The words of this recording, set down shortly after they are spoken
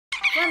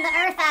From the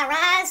earth I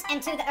rise,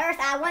 and to the earth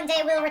I one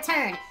day will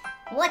return.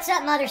 What's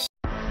up, mother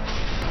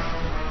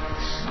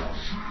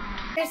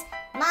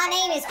My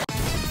name is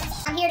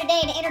I'm here today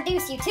to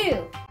introduce you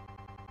to...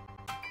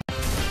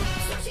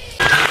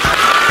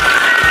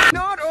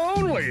 Not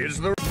only is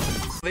the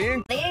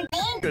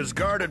ink is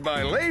guarded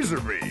by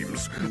laser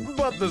beams,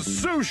 but the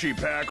sushi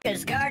pack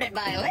is guarded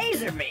by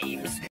laser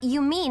beams.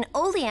 You mean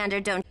Oleander,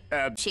 don't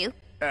you?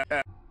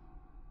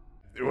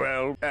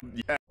 Well,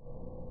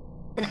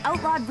 An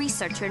outlawed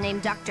researcher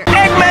named Dr.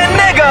 Eggman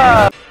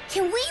nigga!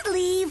 Can we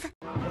leave?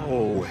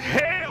 oh,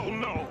 hell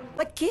no!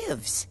 What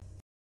gives?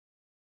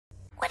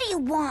 What do you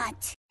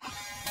want?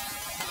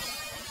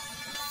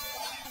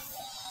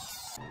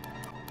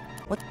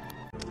 What?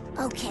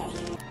 Okay.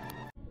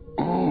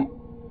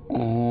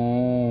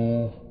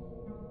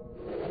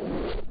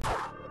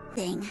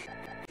 Thing.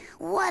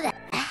 What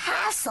a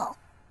hassle.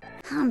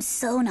 I'm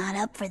so not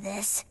up for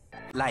this.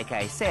 Like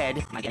I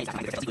said,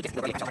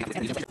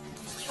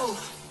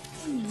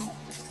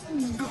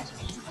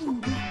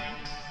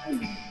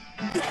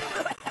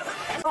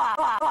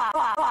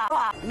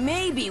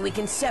 maybe we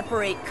can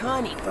separate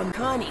Connie from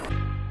Connie.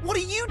 What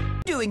are you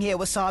doing here,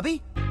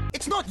 Wasabi?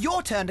 It's not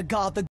your turn to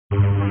guard the...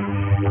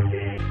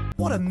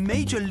 What a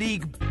major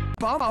league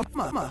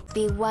bummer.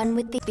 Be one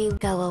with the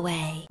go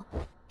away.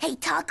 Hey,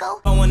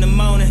 Taco? Oh, in the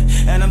morning,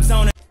 and I'm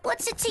zoning.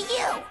 What's it to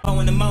you? Oh,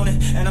 in the morning,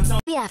 and I'm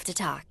zoning. We have to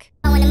talk.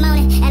 Oh, in the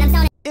morning, and I'm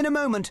zoning. In a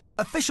moment,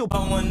 official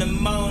Oh, in the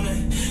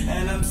morning,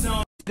 and I'm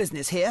zoning.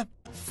 business here.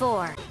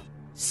 4.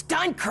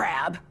 Stunt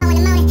crab? Oh,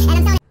 in the morning, and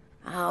I'm zoning.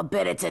 I'll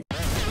bet it's a...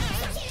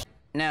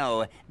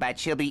 No, but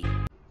she'll be...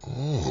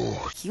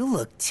 You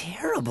look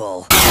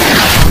terrible.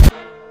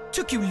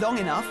 Took you long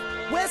enough.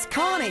 Where's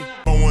Carney?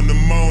 Oh, in the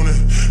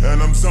morning,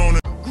 and I'm zoning.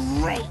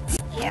 Great.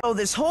 Oh,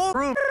 this whole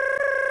room.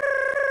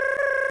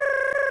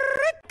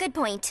 Good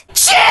point.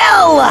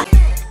 Chill!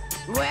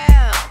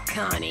 Well,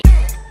 Connie.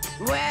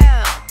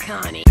 Well,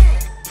 Connie.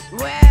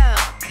 Well,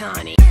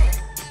 Connie.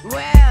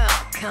 Well,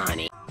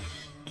 Connie.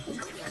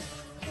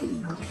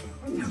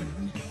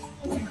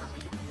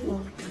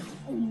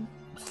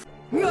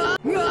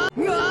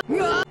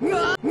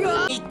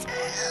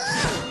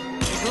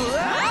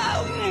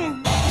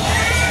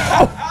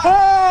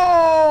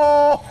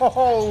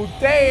 Oh,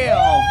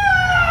 damn!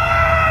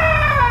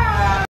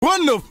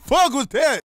 What the fuck was that?